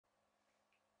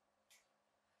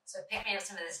So I picked me up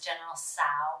some of this General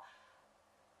Tsao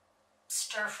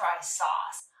stir-fry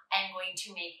sauce. I'm going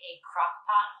to make a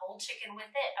crock-pot whole chicken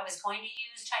with it. I was going to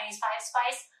use Chinese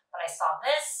 5-spice, but I saw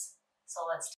this, so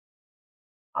let's.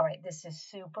 All right, this is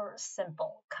super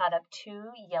simple. Cut up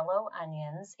 2 yellow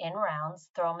onions in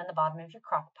rounds, throw them in the bottom of your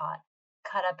crock pot.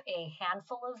 Cut up a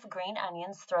handful of green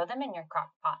onions, throw them in your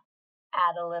crock pot.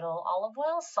 Add a little olive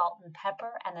oil, salt and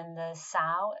pepper, and then the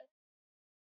Tsao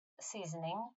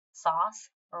seasoning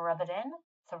sauce. Rub it in,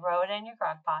 throw it in your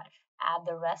crock pot. Add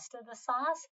the rest of the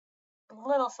sauce, a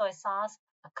little soy sauce,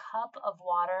 a cup of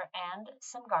water, and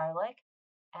some garlic,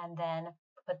 and then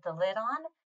put the lid on.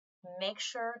 Make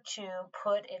sure to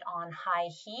put it on high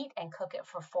heat and cook it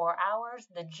for 4 hours.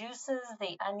 The juices,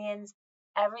 the onions,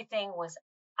 everything was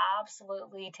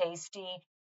absolutely tasty.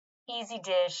 Easy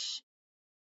dish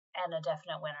and a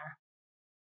definite winner.